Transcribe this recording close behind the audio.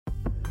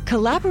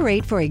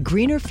Collaborate for a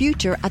greener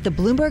future at the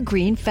Bloomberg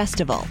Green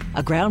Festival,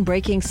 a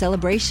groundbreaking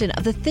celebration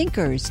of the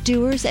thinkers,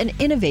 doers, and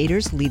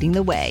innovators leading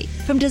the way.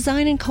 From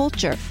design and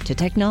culture to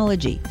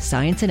technology,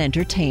 science, and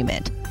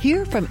entertainment.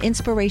 Hear from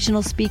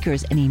inspirational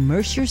speakers and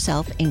immerse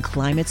yourself in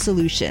climate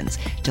solutions.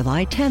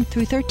 July 10th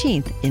through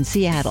 13th in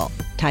Seattle.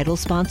 Title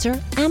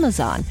sponsor,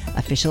 Amazon.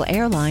 Official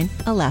airline,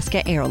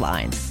 Alaska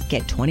Airlines.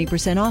 Get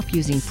 20% off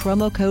using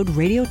promo code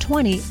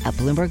radio20 at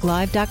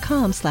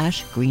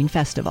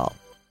bloomberglive.com/greenfestival.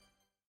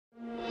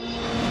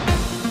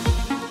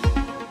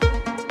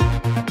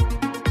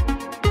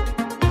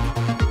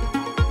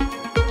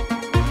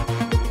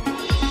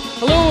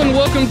 Hello and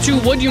welcome to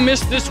What You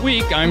Missed This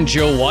Week. I'm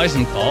Joe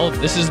Weisenthal.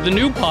 This is the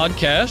new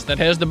podcast that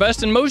has the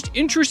best and most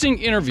interesting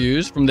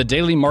interviews from the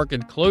Daily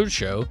Market Close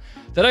show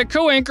that I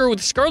co-anchor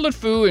with Scarlett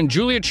Fu and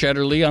Julia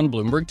Chatterley on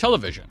Bloomberg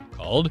Television,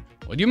 called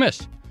What You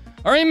Missed.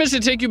 Our aim is to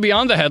take you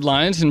beyond the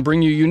headlines and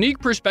bring you unique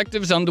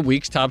perspectives on the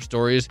week's top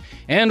stories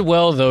and,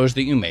 well, those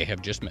that you may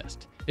have just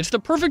missed. It's the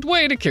perfect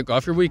way to kick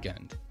off your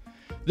weekend.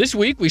 This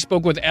week, we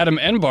spoke with Adam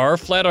Enbar,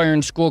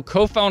 Flatiron School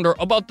co-founder,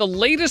 about the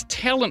latest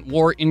talent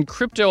war in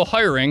crypto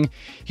hiring.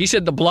 He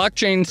said the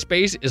blockchain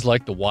space is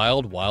like the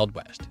wild, wild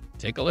west.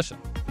 Take a listen.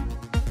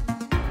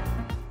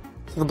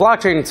 So the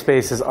blockchain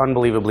space is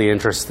unbelievably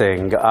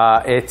interesting.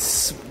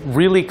 It's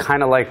really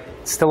kind of like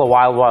still a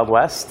wild, wild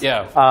west.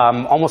 Yeah.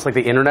 Almost like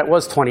the internet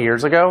was 20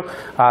 years ago.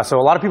 So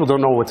a lot of people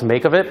don't know what to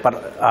make of it,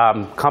 but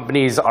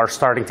companies are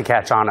starting to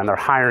catch on and they're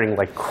hiring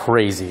like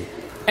crazy.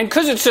 And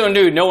because it's so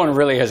new, no one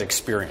really has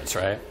experience,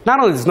 right? Not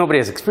only does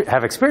nobody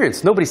have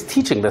experience, nobody's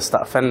teaching this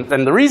stuff. And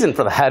the reason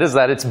for that is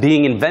that it's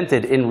being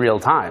invented in real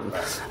time.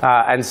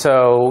 And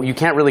so you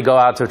can't really go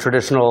out to a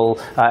traditional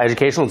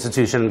educational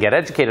institution and get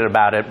educated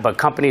about it. But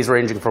companies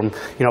ranging from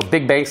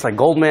big banks like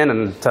Goldman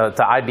and to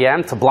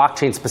IBM to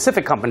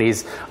blockchain-specific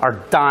companies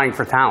are dying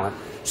for talent.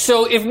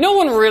 So if no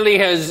one really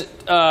has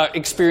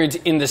experience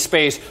in the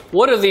space,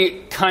 what are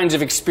the kinds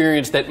of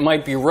experience that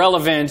might be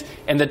relevant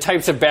and the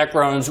types of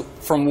backgrounds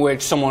from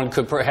which someone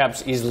could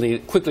perhaps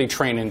quickly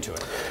train into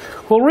it?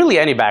 Well, really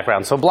any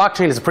background. So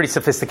blockchain is a pretty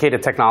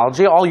sophisticated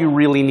technology. All you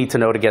really need to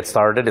know to get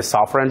started is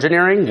software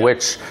engineering,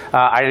 which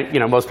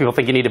most people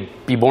think you need to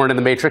be born in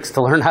the matrix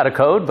to learn how to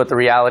code, but the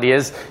reality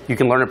is you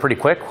can learn it pretty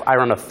quick. I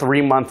run a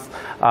 3-month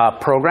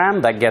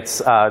program that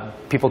gets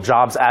people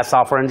jobs as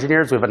software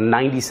engineers. We have a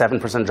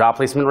 97% job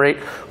placement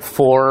rate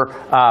for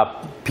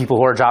people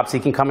who are job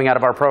seeking coming out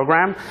of our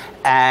program.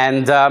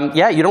 And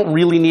you don't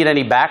really need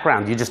any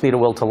background. You just need a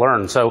will to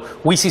learn. So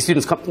we see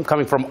students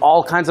coming from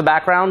all kinds of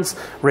backgrounds,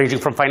 ranging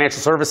from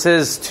financial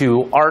services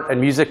to art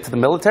and music to the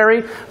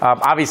military.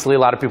 Obviously, a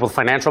lot of people with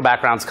financial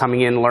backgrounds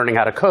coming in, learning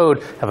how to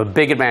code, have a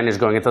big advantage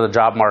going into the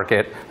job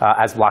market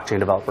as blockchain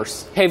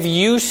developers. Have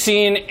you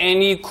seen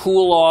any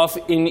cool off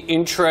in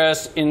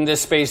interest in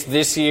this space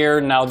this year,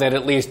 now that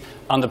at least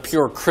on the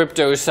pure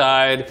crypto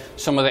side,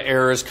 some of the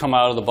errors come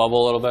out of the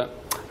bubble a little bit?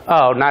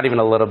 Oh, not even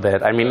a little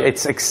bit. I mean,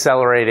 it's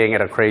accelerating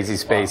at a crazy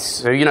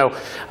space. Wow.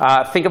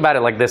 So, think about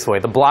it like this way.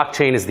 The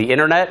blockchain is the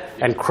internet,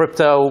 and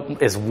crypto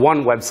is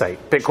one website.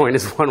 Bitcoin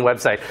is one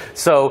website.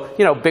 So,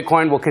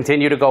 Bitcoin will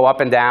continue to go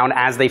up and down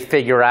as they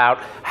figure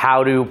out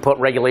how to put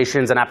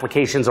regulations and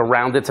applications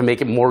around it to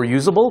make it more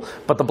usable.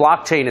 But the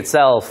blockchain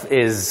itself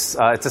is,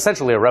 it's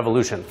essentially a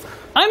revolution.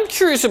 I'm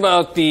curious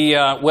about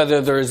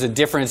whether there's a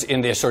difference in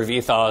the sort of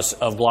ethos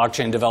of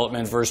blockchain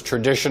development versus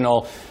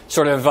traditional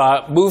sort of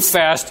move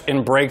fast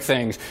and break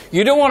things.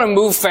 You don't want to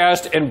move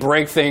fast and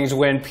break things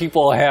when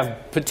people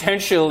have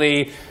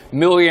potentially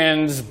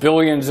millions,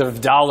 billions of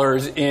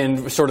dollars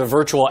in sort of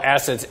virtual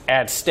assets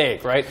at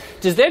stake, right?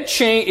 Does that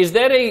change? Is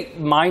that a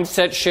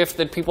mindset shift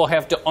that people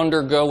have to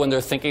undergo when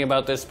they're thinking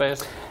about this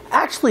space?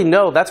 Actually,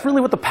 no. That's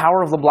really what the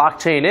power of the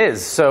blockchain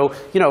is. So,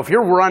 if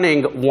you're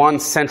running one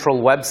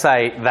central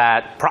website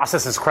that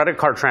processes credit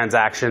card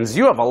transactions,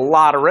 you have a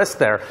lot of risk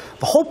there.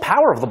 The whole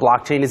power of the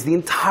blockchain is the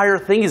entire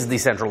thing is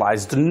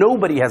decentralized.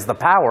 Nobody has the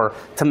power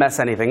to mess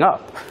anything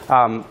up.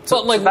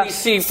 We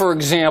see, for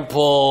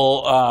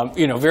example,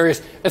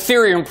 various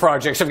Ethereum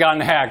projects have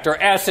gotten hacked or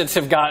assets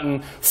have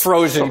gotten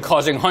frozen,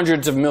 causing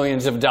hundreds of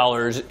millions of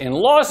dollars in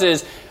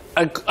losses.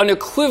 An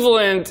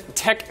equivalent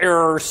tech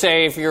error,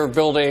 say if you're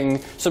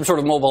building some sort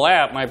of mobile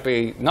app, might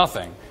be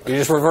nothing. You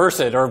just reverse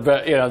it, or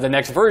the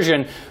next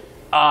version.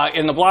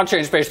 In the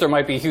blockchain space, there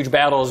might be huge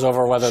battles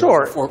over whether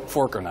there's a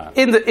fork or not.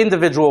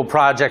 Individual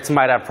projects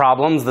might have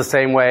problems the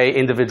same way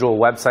individual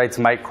websites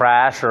might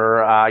crash,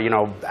 or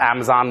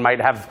Amazon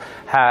might have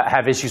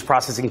issues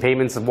processing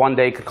payments that one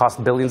day could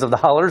cost billions of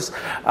dollars.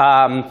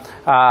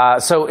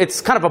 So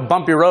it's kind of a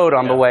bumpy road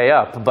on the way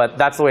up, but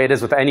that's the way it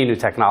is with any new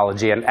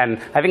technology.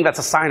 And I think that's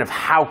a sign of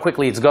how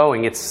quickly it's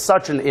going. It's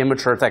such an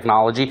immature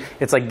technology.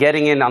 It's like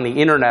getting in on the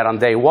internet on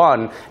day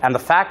one, and the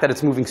fact that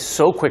it's moving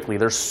so quickly,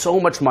 there's so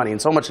much money and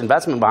so much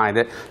investment behind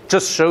it,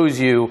 just shows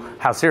you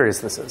how serious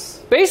this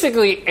is.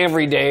 Basically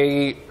every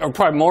day, or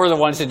probably more than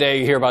once a day,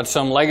 you hear about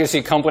some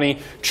legacy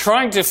company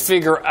trying to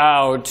figure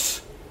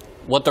out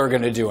what they're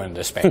going to do in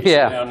this space.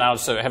 Yeah. Now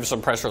have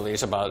some press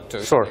release about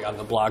Sure. on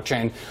the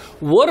blockchain.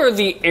 What are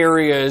the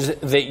areas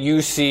that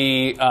you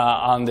see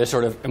on this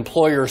sort of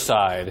employer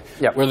side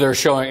where they're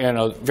showing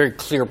very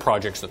clear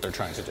projects that they're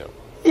trying to do?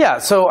 Yeah,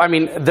 so I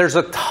mean, there's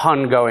a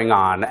ton going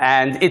on,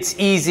 and it's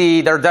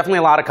easy. There are definitely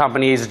a lot of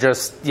companies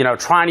just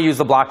trying to use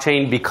the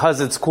blockchain because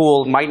it's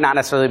cool. Might not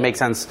necessarily make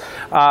sense.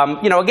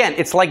 Again,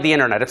 it's like the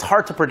internet. It's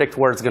hard to predict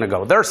where it's going to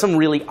go. There are some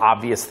really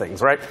obvious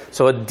things, right?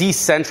 So a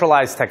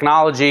decentralized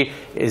technology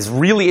is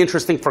really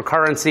interesting for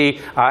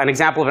currency. An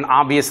example of an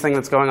obvious thing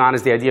that's going on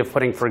is the idea of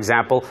putting, for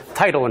example,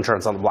 title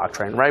insurance on the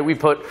blockchain, right? We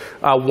put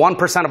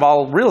 1% of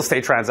all real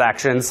estate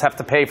transactions have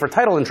to pay for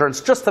title insurance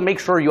just to make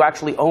sure you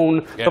actually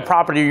own the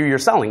property you're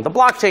selling. The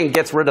blockchain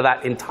gets rid of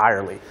that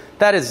entirely.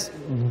 That is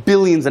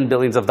billions and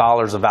billions of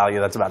dollars of value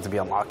that's about to be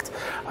unlocked.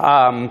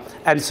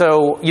 And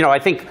so, I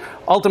think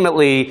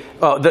ultimately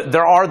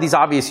there are these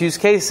obvious use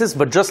cases,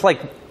 but just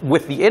like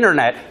with the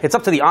internet, it's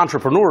up to the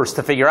entrepreneurs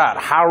to figure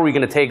out how are we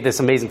going to take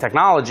this amazing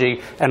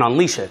technology and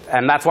unleash it.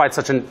 And that's why it's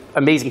such an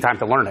amazing time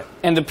to learn it.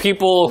 And the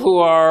people who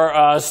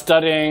are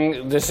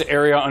studying this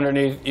area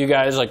underneath you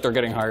guys, like they're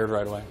getting hired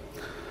right away?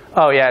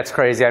 Oh, yeah, it's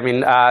crazy. I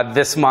mean,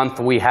 this month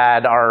we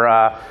had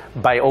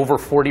by over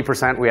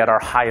 40%, we had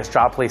our highest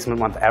job placement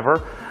month ever.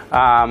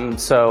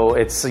 So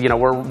it's,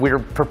 we're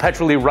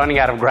perpetually running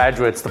out of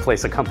graduates to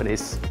place at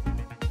companies.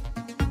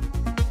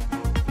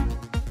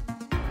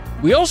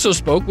 We also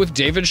spoke with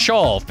David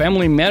Shaw,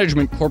 Family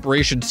Management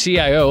Corporation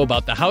CIO,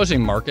 about the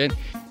housing market,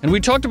 and we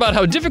talked about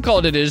how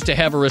difficult it is to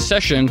have a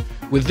recession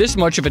with this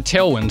much of a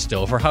tailwind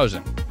still for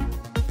housing.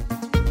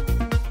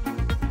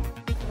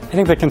 I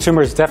think the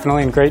consumer is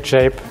definitely in great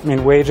shape. I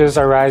mean, wages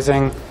are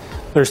rising,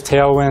 there's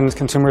tailwinds,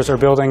 consumers are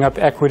building up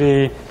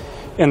equity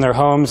in their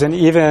homes, and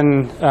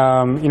even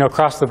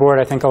across the board,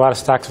 I think a lot of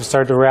stocks have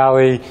started to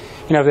rally.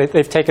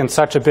 They've taken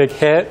such a big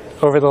hit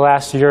over the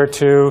last year or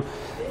two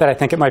that I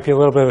think it might be a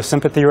little bit of a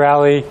sympathy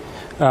rally.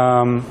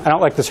 I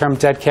don't like the term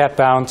dead cat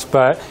bounce,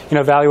 but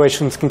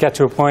valuations can get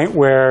to a point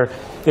where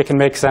it can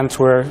make sense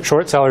where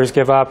short sellers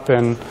give up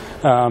and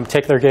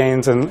take their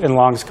gains and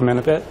longs come in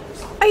a bit.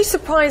 Are you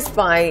surprised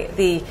by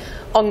the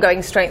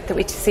ongoing strength that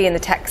we see in the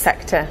tech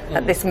sector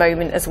at this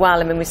moment as well?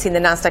 I mean, we've seen the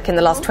Nasdaq in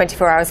the last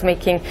 24 hours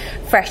making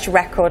fresh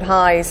record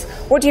highs.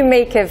 What do you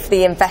make of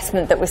the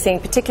investment that we're seeing,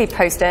 particularly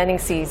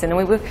post-earnings season? And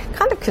we were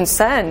kind of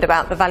concerned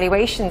about the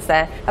valuations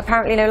there,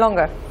 apparently no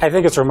longer. I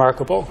think it's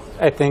remarkable.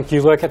 I think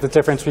you look at the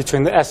difference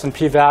between the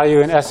S&P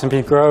value and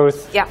S&P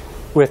growth. Yeah.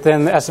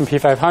 Within the S&P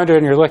 500,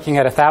 and you're looking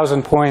at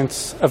 1,000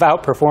 points of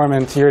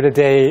outperformance year to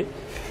date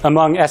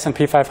among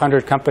S&P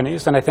 500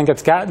 companies. And I think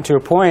it's gotten to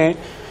a point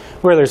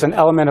where there's an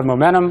element of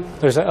momentum,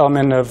 there's an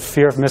element of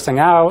fear of missing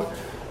out.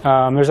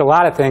 There's a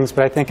lot of things,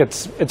 but I think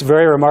it's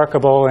very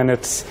remarkable, and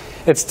it's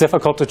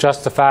difficult to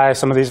justify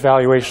some of these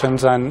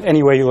valuations on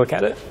any way you look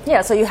at it.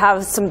 Yeah, so you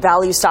have some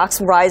value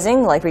stocks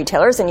rising, like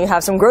retailers, and you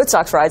have some growth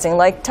stocks rising,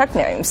 like tech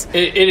names.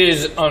 It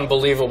is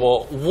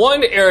unbelievable.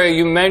 One area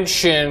you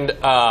mentioned,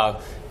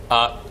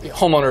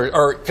 homeowners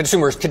or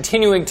consumers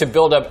continuing to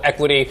build up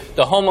equity,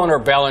 the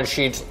homeowner balance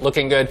sheets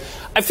looking good.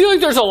 I feel like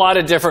there's a lot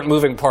of different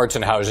moving parts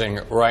in housing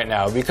right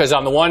now, because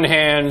on the one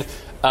hand,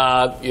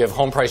 you have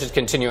home prices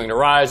continuing to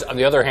rise. On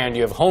the other hand,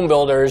 you have home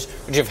builders,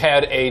 which have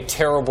had a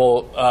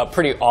terrible,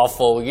 pretty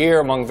awful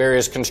year among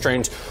various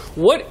constraints.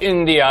 What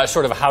in the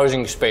sort of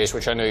housing space,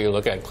 which I know you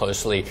look at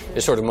closely,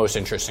 is sort of most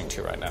interesting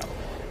to you right now?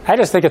 I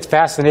just think it's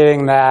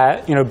fascinating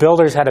that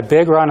builders had a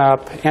big run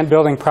up and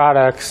building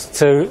products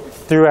through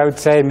I would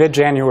say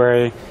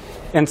mid-January,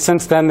 and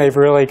since then they've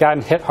really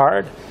gotten hit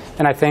hard.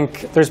 And I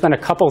think there's been a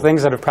couple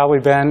things that have probably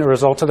been a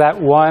result of that.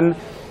 One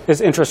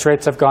is interest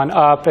rates have gone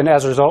up, and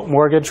as a result,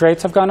 mortgage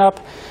rates have gone up.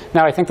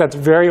 Now, I think that's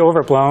very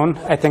overblown.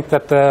 I think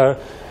that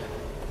the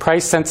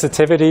price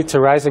sensitivity to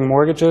rising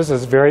mortgages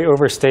is very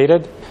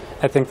overstated.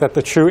 I think that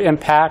the true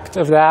impact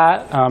of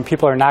that,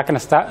 people are not going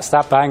to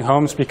stop buying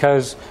homes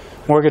because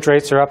mortgage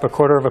rates are up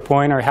 1/4 of a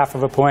point or 1/2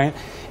 of a point.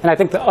 And I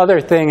think the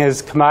other thing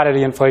is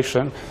commodity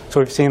inflation.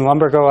 So we've seen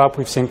lumber go up,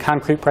 we've seen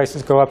concrete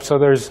prices go up. So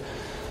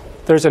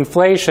there's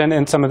inflation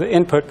in some of the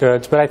input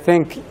goods. But I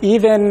think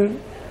even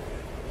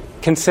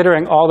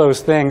considering all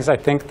those things, I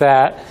think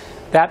that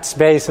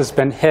space has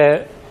been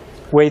hit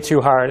way too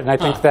hard. And I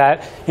think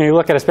that you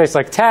look at a space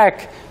like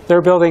tech,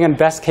 they're building in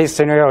best case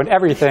scenario and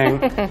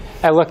everything.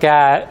 I look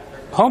at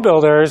home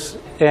builders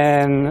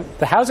in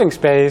the housing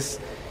space,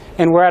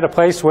 and we're at a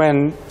place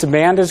when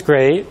demand is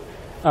great,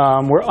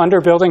 we're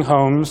underbuilding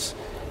homes,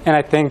 and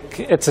I think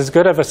it's as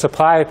good of a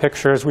supply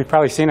picture as we've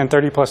probably seen in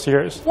 30 plus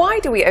years. Why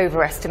do we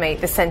overestimate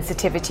the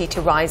sensitivity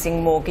to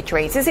rising mortgage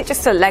rates? Is it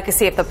just a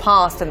legacy of the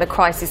past and the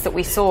crisis that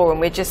we saw, and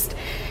we're just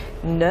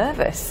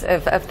nervous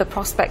of the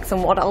prospects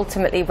and what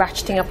ultimately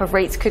ratcheting up of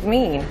rates could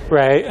mean?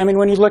 Right. I mean,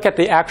 when you look at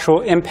the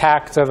actual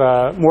impact of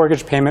a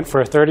mortgage payment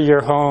for a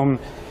 30-year home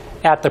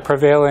at the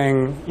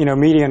prevailing,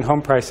 median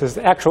home prices,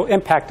 the actual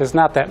impact is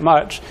not that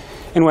much.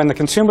 And when the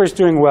consumer is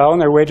doing well and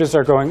their wages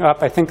are going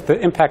up, I think the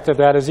impact of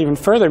that is even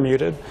further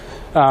muted.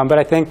 But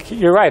I think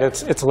you're right.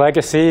 It's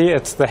legacy.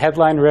 It's the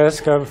headline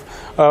risk of,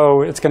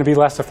 it's going to be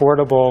less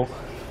affordable.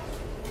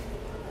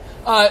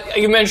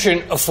 You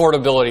mentioned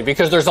affordability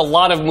because there's a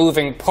lot of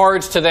moving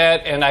parts to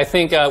that, and I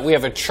think we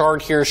have a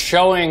chart here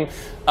showing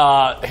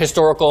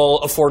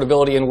historical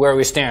affordability and where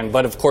we stand.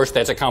 But of course,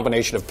 that's a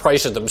combination of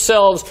prices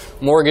themselves,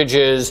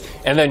 mortgages,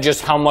 and then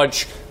just how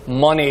much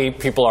money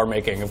people are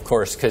making, of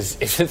course, because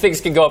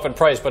things can go up in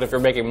price, but if you're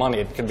making money,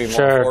 it can be more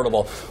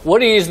affordable. What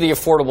does the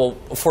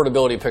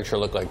affordability picture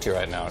look like to you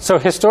right now? So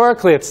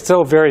historically, it's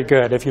still very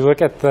good. If you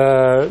look at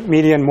the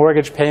median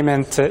mortgage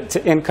payment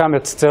to income,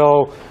 it's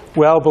still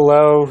well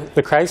below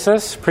the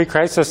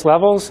pre-crisis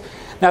levels.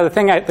 Now,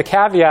 the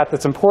caveat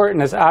that's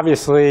important is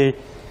obviously,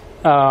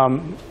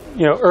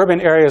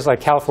 urban areas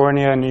like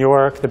California, New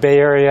York, the Bay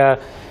Area.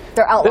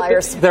 They're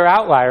outliers. They're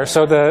outliers.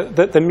 So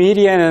the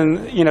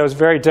median, is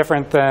very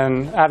different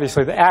than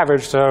obviously the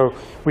average. So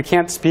we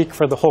can't speak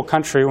for the whole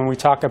country when we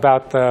talk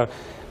about the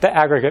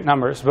aggregate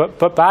numbers.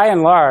 But by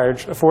and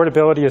large,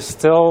 affordability is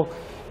still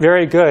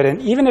very good.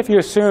 And even if you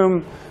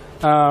assume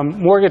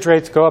mortgage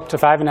rates go up to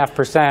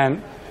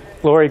 5.5%,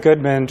 Lori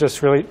Goodman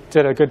just really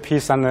did a good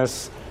piece on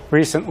this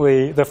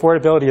recently. The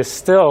affordability is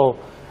still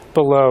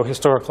below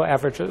historical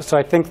averages. So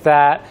I think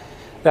that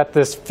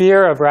this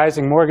fear of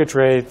rising mortgage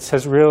rates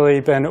has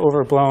really been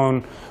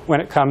overblown when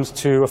it comes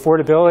to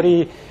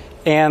affordability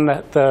and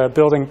the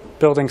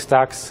building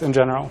stocks in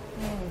general.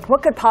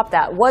 What could pop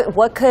that?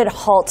 What could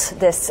halt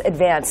this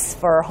advance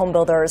for home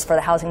builders, for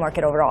the housing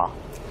market overall?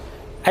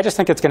 I just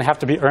think it's going to have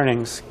to be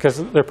earnings because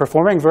they're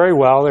performing very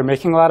well. They're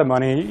making a lot of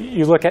money.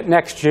 You look at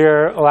next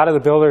year, a lot of the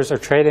builders are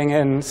trading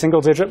in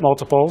single-digit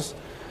multiples.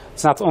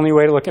 It's not the only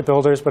way to look at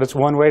builders, but it's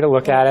one way to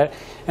look at it.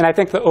 And I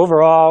think the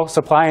overall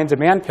supply and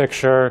demand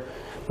picture,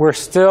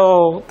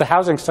 the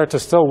housing starts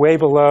is still way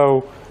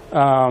below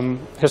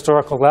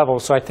historical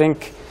levels. So I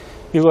think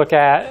you look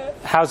at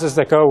houses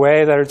that go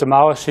away, that are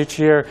demolished each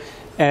year,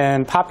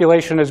 and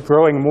population is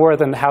growing more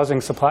than the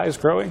housing supply is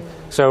growing.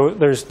 So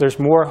there's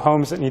more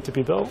homes that need to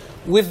be built.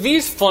 With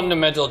these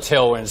fundamental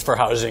tailwinds for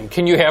housing,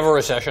 can you have a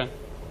recession?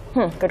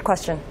 Good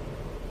question.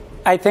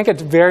 I think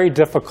it's very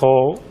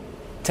difficult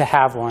to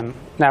have one.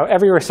 Now,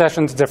 every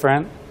recession is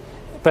different,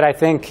 but I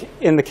think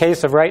in the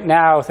case of right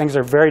now, things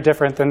are very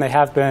different than they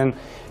have been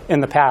in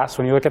the past.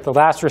 When you look at the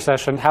last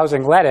recession,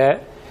 housing led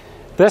it.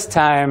 This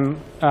time,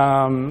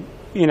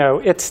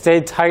 it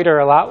stayed tighter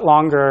a lot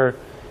longer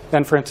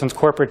than, for instance,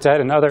 corporate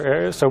debt in other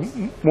areas. So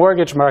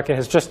mortgage market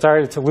has just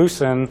started to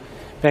loosen.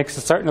 Banks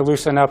are starting to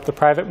loosen up. The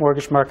private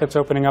mortgage market's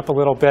opening up a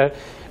little bit,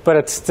 but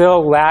it's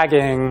still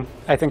lagging,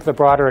 I think, the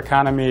broader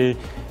economy,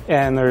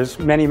 and there's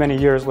many, many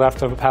years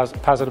left of a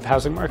positive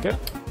housing market.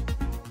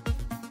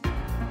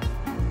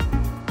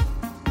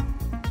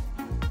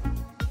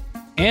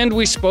 And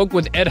we spoke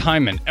with Ed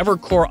Hyman,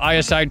 Evercore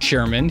ISI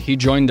chairman. He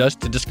joined us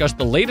to discuss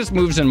the latest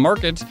moves in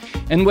markets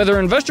and whether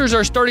investors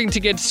are starting to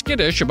get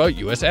skittish about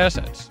U.S.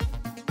 assets.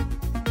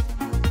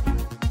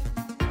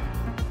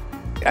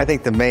 I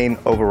think the main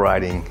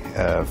overriding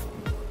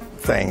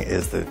thing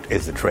is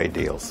the trade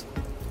deals.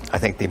 I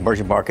think the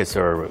emerging markets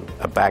are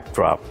a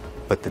backdrop,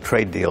 but the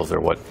trade deals are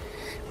what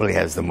really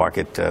has the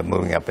market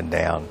moving up and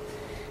down.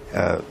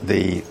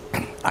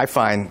 I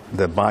find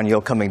the bond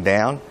yield coming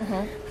down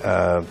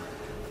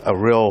a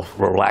real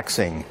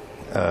relaxing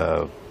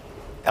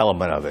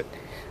element of it.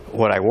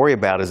 What I worry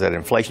about is that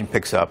inflation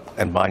picks up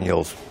and bond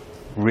yields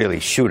really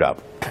shoot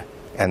up,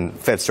 and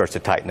Fed starts to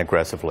tighten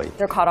aggressively.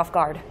 They're caught off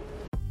guard.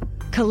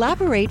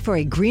 Collaborate for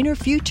a greener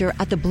future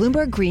at the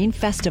Bloomberg Green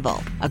Festival,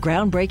 a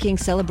groundbreaking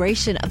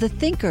celebration of the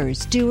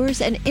thinkers,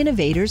 doers, and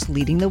innovators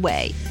leading the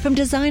way. From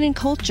design and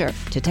culture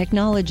to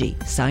technology,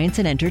 science,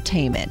 and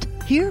entertainment.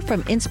 Hear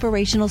from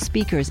inspirational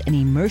speakers and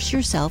immerse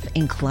yourself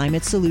in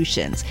climate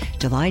solutions.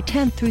 July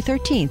 10th through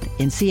 13th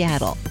in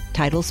Seattle.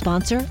 Title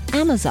sponsor,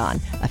 Amazon.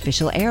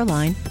 Official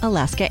airline,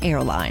 Alaska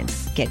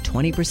Airlines. Get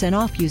 20%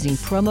 off using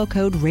promo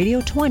code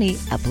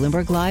Radio20 at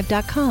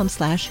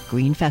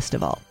BloombergLive.com/Green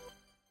Festival.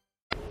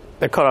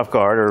 They're caught off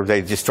guard, or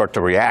they just start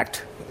to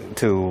react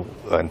to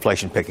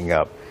inflation picking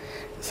up.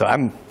 So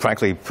I'm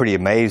frankly pretty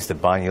amazed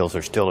that bond yields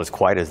are still as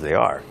quiet as they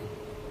are.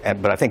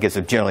 But I think it's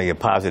generally a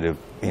positive,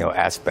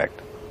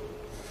 aspect.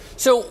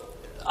 So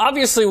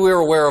obviously we're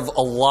aware of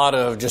a lot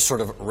of just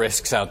sort of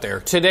risks out there.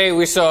 Today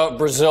we saw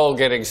Brazil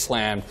getting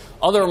slammed,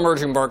 other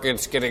emerging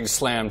markets getting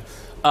slammed.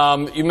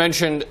 You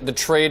mentioned the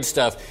trade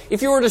stuff.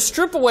 If you were to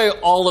strip away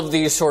all of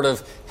these sort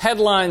of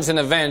headlines and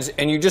events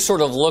and you just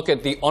sort of look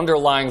at the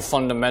underlying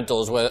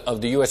fundamentals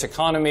of the U.S.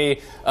 economy,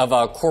 of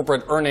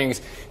corporate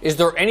earnings, is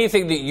there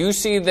anything that you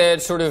see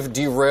that sort of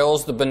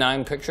derails the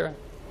benign picture?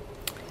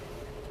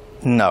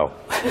 No.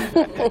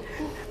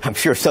 I'm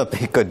sure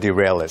something could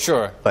derail it.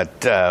 Sure.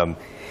 But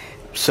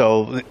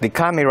so the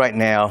economy right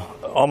now,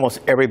 almost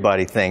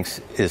everybody thinks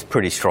is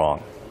pretty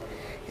strong.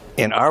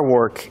 In our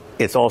work,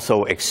 it's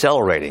also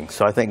accelerating.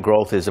 So I think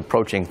growth is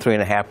approaching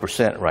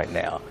 3.5% right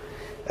now.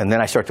 And then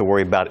I start to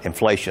worry about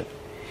inflation.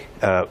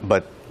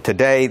 But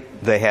today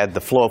they had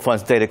the flow of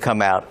funds data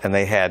come out, and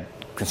they had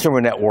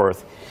consumer net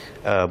worth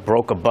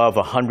broke above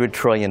 $100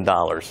 trillion.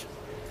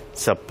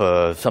 It's up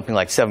something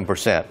like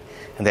 7%.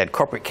 And they had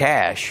corporate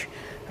cash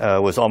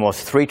was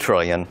almost $3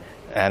 trillion,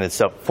 and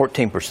it's up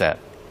 14%.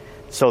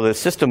 So the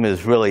system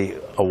is really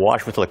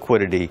awash with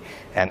liquidity,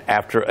 and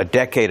after a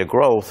decade of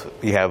growth,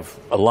 you have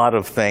a lot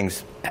of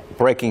things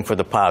breaking for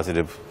the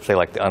positive, say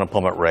like the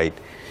unemployment rate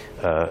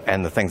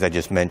and the things I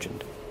just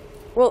mentioned.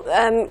 Well,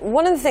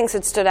 one of the things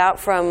that stood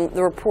out from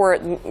the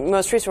report,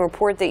 most recent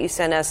report that you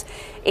sent us,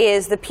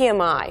 is the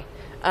PMI.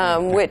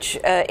 Which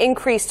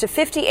increased to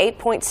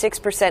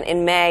 58.6%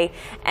 in May,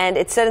 and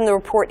it said in the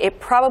report it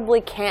probably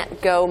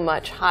can't go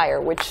much higher,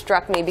 which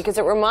struck me because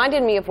it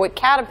reminded me of what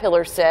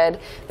Caterpillar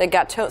said that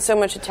got so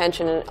much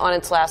attention on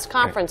its last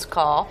conference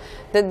call,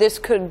 that this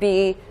could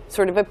be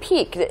sort of a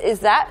peak.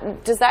 Does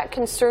that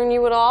concern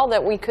you at all,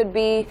 that we could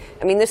be,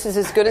 I mean, this is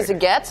as good as it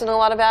gets in a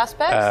lot of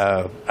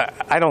aspects?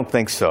 I don't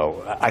think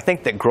so. I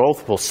think that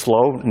growth will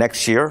slow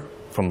next year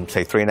from,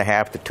 say,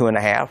 3.5 to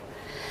 2.5.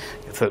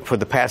 For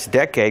the past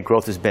decade,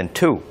 growth has been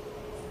 2,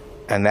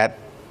 and that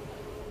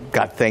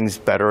got things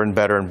better and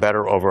better and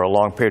better over a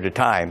long period of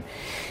time.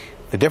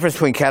 The difference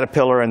between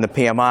Caterpillar and the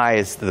PMI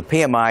is the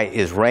PMI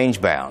is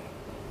range-bound.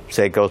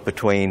 Say it goes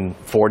between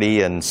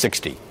 40 and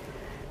 60.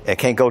 It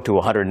can't go to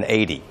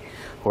 180,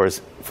 whereas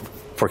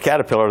for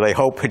Caterpillar, they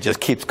hope it just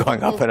keeps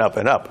going up and up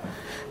and up.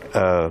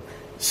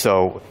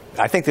 So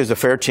I think there's a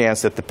fair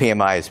chance that the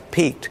PMI has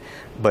peaked,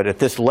 but at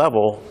this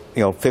level,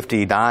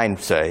 59,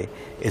 say,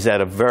 is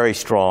at a very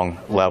strong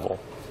level.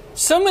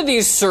 Some of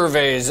these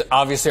surveys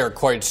obviously are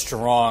quite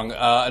strong.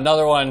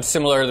 Another one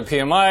similar to the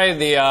PMI,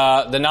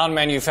 the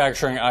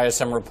non-manufacturing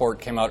ISM report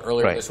came out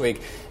earlier this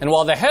week. And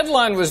while the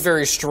headline was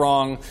very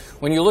strong,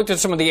 when you looked at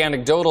some of the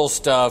anecdotal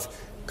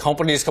stuff,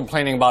 companies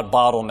complaining about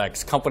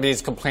bottlenecks,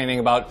 companies complaining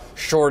about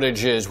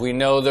shortages. We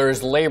know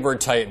there's labor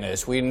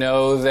tightness. We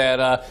know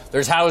that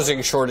there's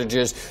housing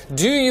shortages.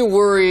 Do you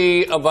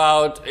worry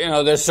about,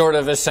 this sort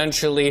of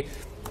essentially,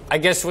 I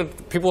guess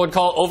what people would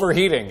call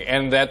overheating,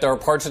 and that there are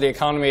parts of the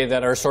economy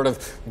that are sort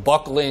of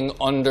buckling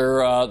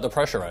under the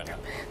pressure right now?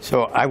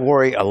 So I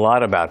worry a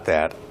lot about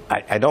that.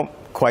 I don't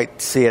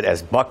quite see it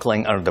as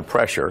buckling under the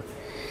pressure,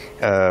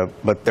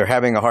 but they're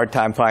having a hard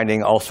time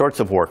finding all sorts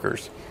of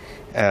workers.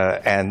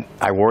 And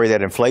I worry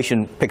that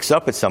inflation picks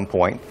up at some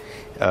point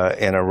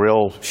in a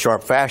real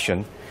sharp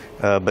fashion,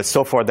 but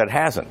so far that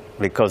hasn't,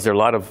 because there are a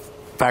lot of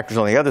factors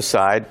on the other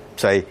side,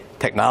 say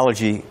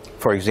technology,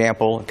 for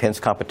example, intense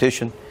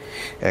competition,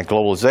 and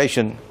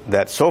globalization,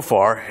 that so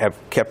far have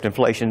kept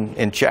inflation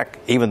in check,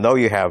 even though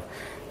you have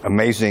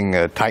amazing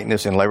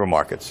tightness in labor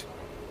markets.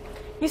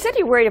 You said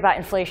you worried about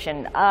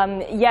inflation,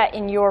 yet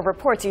in your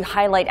reports you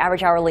highlight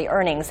average hourly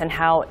earnings and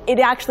how it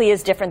actually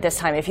is different this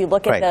time. If you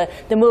look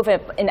at the move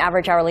in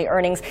average hourly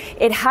earnings,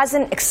 it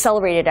hasn't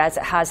accelerated as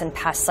it has in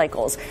past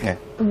cycles. Yeah.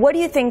 What do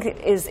you think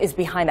is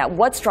behind that?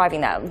 What's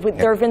driving that?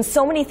 There have been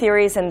so many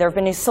theories and there have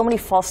been so many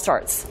false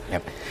starts.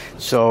 Yep.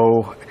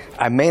 So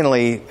I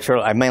mainly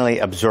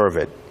observe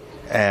it,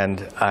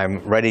 and I'm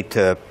ready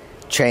to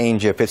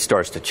change if it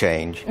starts to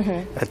change.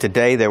 Mm-hmm.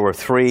 Today there were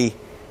 3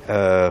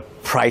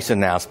 price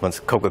announcements.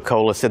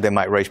 Coca-Cola said they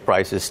might raise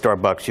prices.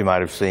 Starbucks, you might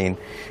have seen,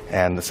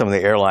 and some of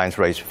the airlines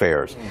raised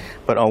fares.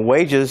 But on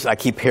wages, I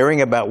keep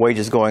hearing about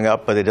wages going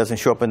up, but it doesn't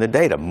show up in the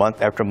data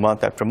month after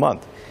month after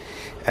month.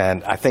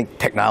 And I think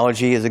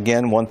technology is,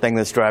 again, one thing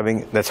that's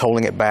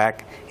holding it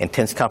back.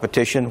 Intense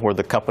competition, where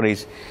the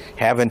companies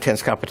have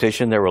intense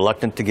competition, they're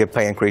reluctant to give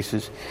pay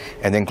increases.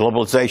 And then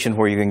globalization,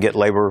 where you can get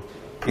labor,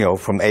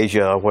 from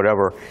Asia or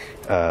whatever.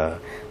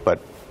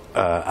 But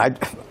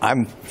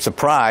I'm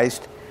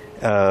surprised.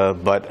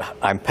 But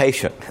I'm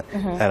patient,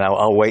 and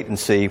I'll wait and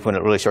see when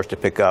it really starts to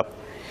pick up.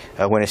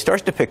 When it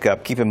starts to pick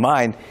up, keep in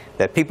mind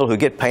that people who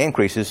get pay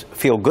increases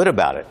feel good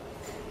about it.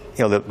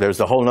 There's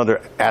a whole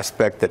other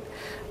aspect that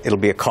it'll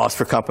be a cost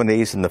for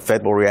companies, and the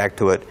Fed will react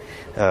to it.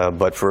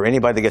 But for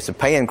anybody that gets a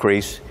pay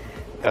increase,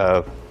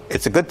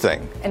 it's a good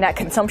thing. And that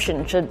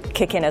consumption should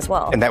kick in as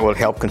well. And that will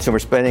help consumer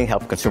spending,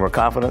 help consumer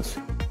confidence.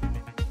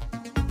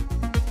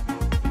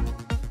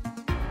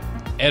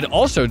 Ed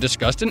also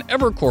discussed an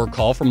Evercore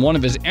call from one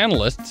of his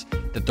analysts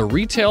that the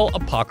retail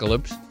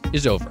apocalypse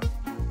is over.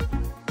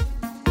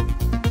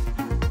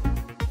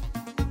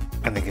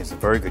 I think it's a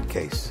very good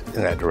case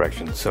in that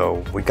direction.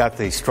 So we got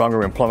the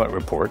stronger employment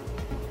report,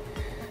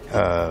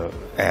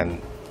 and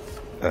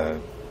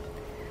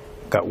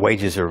got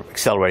wages are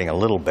accelerating a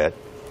little bit.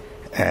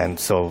 And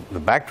so the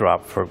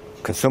backdrop for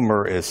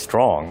consumer is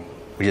strong.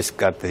 We just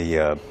got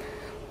the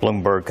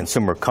Bloomberg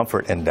Consumer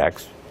Comfort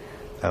Index,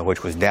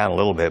 which was down a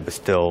little bit, but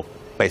still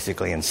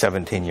basically in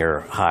 17-year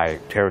high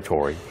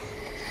territory.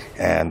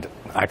 And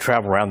I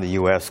travel around the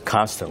U.S.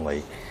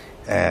 constantly,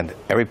 and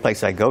every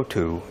place I go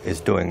to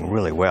is doing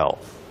really well.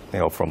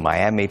 From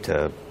Miami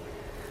to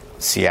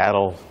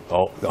Seattle,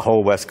 the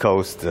whole West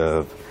Coast,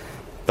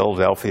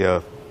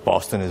 Philadelphia,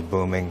 Boston is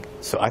booming.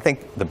 So I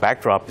think the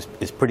backdrop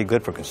is pretty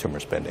good for consumer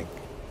spending.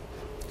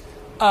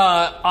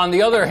 On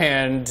the other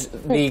hand,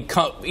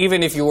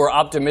 even if you were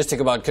optimistic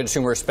about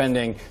consumer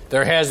spending,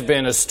 there has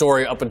been a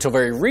story up until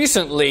very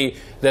recently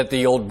that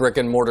the old brick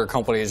and mortar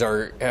companies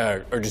are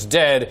just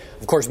dead.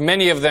 Of course,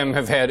 many of them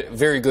have had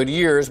very good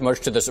years,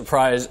 much to the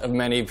surprise of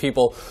many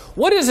people.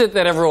 What is it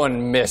that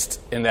everyone missed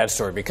in that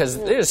story?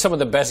 Because some of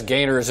the best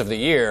gainers of the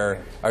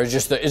year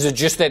is it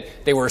just that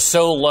they were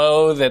so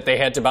low that they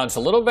had to bounce a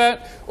little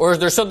bit? Or is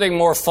there something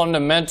more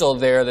fundamental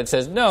there that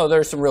says, no,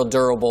 there's some real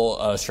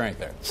durable strength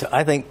there? So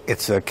I think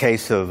it's a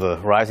case of a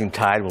rising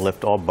tide will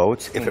lift all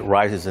boats if it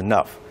rises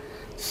enough.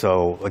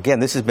 So again,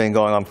 this has been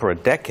going on for a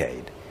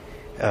decade,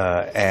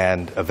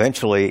 and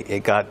eventually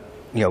it got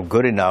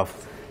good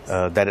enough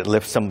that it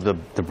lifts some of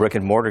the brick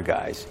and mortar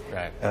guys.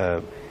 Right.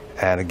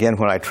 And again,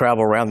 when I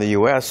travel around the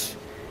U.S.,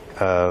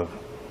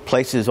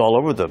 places all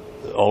over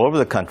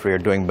the country are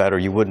doing better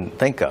you wouldn't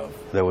think of.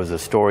 There was a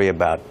story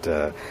about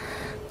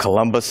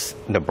Columbus,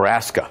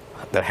 Nebraska,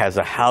 that has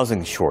a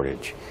housing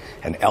shortage.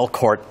 And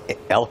Elkhart,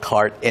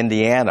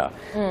 Indiana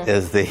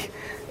is the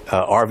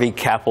RV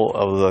capital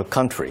of the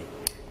country.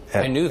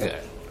 I knew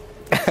that.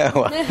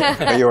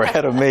 Well, you were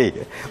ahead of me,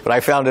 but I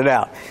found it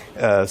out.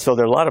 So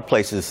there are a lot of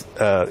places,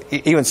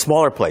 even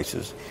smaller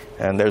places,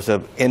 and there's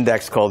an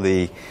index called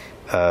the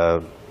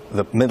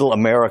Middle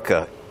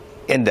America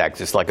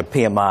Index. It's like a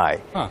PMI.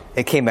 Huh.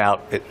 It came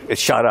out, it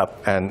shot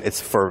up, and it's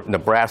for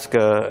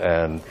Nebraska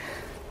and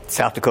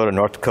South Dakota,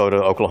 North Dakota,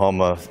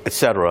 Oklahoma,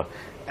 etc.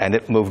 And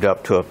it moved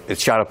up it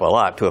shot up a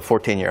lot to a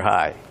 14-year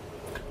high.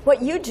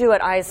 What you do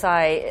at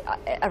ISI,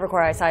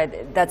 Evercore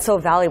ISI, that's so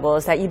valuable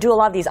is that you do a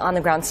lot of these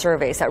on-the-ground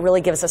surveys that really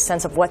give us a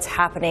sense of what's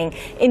happening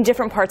in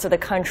different parts of the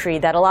country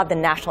that a lot of the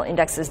national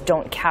indexes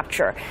don't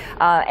capture.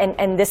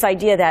 And this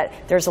idea that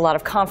there's a lot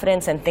of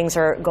confidence and things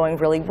are going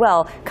really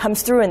well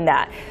comes through in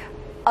that.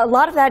 A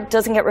lot of that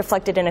doesn't get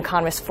reflected in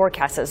economists'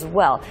 forecasts as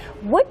well.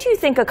 What do you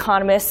think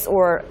economists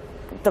or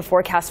the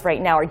forecasts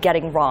right now are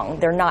getting wrong?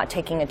 They're not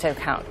taking into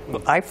account.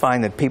 I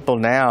find that people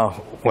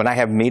now, when I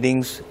have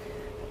meetings,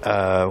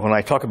 when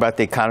I talk about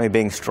the economy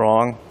being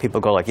strong,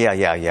 people go like, yeah,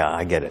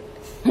 I get it.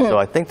 So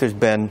I think there's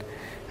been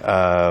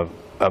a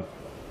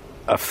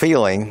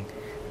feeling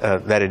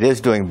that it is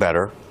doing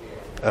better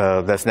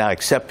that's now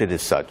accepted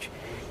as such.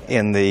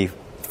 In the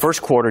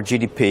first quarter,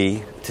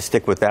 GDP, to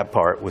stick with that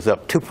part, was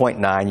up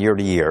 2.9 year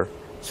to year,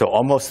 so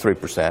almost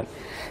 3%.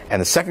 And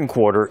the second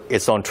quarter,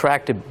 it's on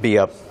track to be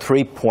up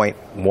 3.1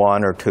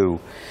 or 2.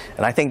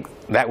 And I think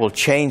that will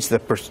change the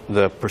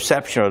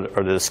perception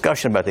or the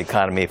discussion about the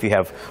economy if you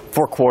have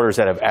 4 quarters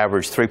that have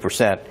averaged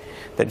 3%,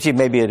 that, gee,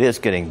 maybe it is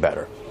getting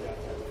better.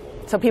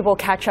 So people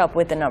catch up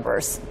with the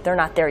numbers. They're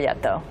not there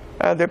yet, though.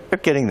 They're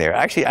getting there.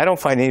 Actually, I don't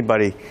find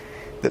anybody...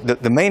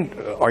 The main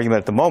argument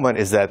at the moment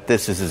is that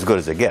this is as good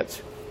as it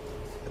gets.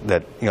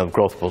 That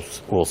growth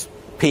will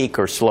peak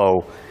or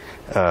slow.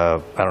 I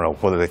don't know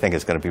whether they think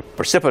it's going to be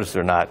precipitous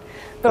or not.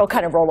 But it'll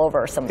kind of roll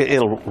over or something.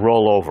 It'll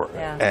roll over.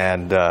 Yeah.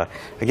 And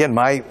again,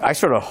 I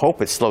sort of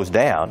hope it slows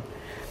down,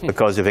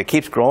 because if it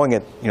keeps growing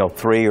at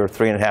 3 or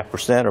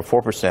 3.5% or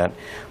 4%,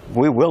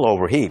 we will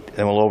overheat,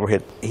 and we'll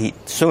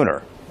overheat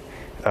sooner.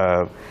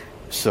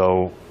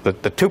 So the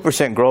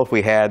 2% growth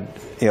we had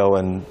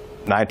in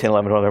 9, 10,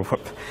 11,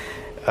 12,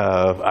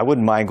 I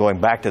wouldn't mind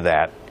going back to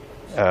that,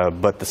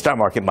 but the stock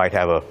market might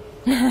have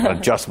an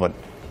adjustment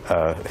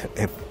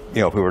if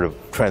we were to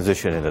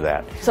transition into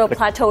that. So a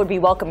plateau would be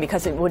welcome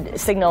because it would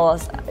signal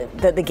us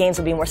that the gains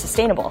would be more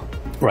sustainable.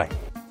 Right.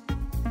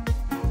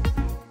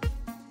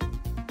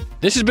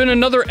 This has been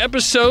another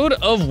episode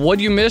of What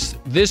You Missed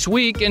This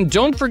Week, and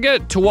don't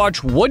forget to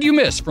watch What You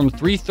Missed from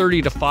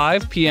 3:30 to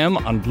 5 p.m.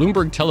 on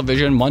Bloomberg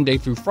Television Monday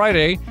through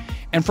Friday,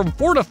 and from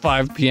 4 to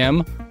 5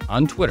 p.m.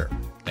 on Twitter.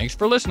 Thanks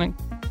for listening.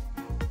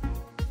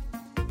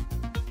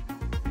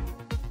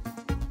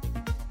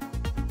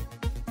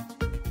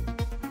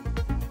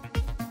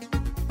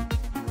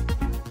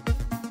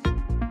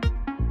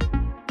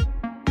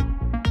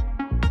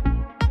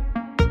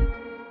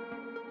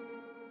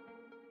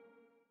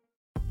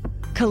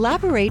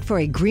 Collaborate for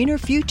a greener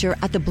future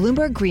at the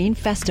Bloomberg Green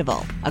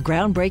Festival, a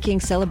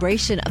groundbreaking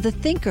celebration of the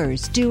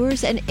thinkers,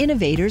 doers, and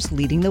innovators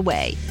leading the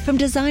way. From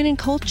design and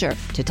culture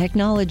to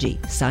technology,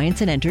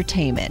 science, and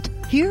entertainment.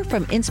 Hear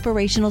from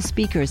inspirational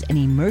speakers and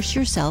immerse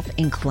yourself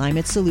in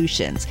climate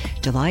solutions.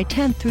 July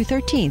 10th through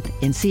 13th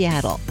in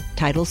Seattle.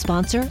 Title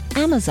sponsor,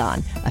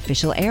 Amazon.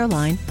 Official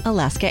airline,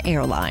 Alaska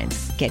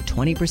Airlines. Get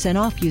 20%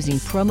 off using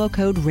promo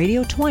code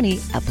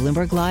radio20 at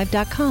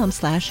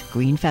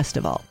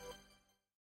BloombergLive.com/greenfestival.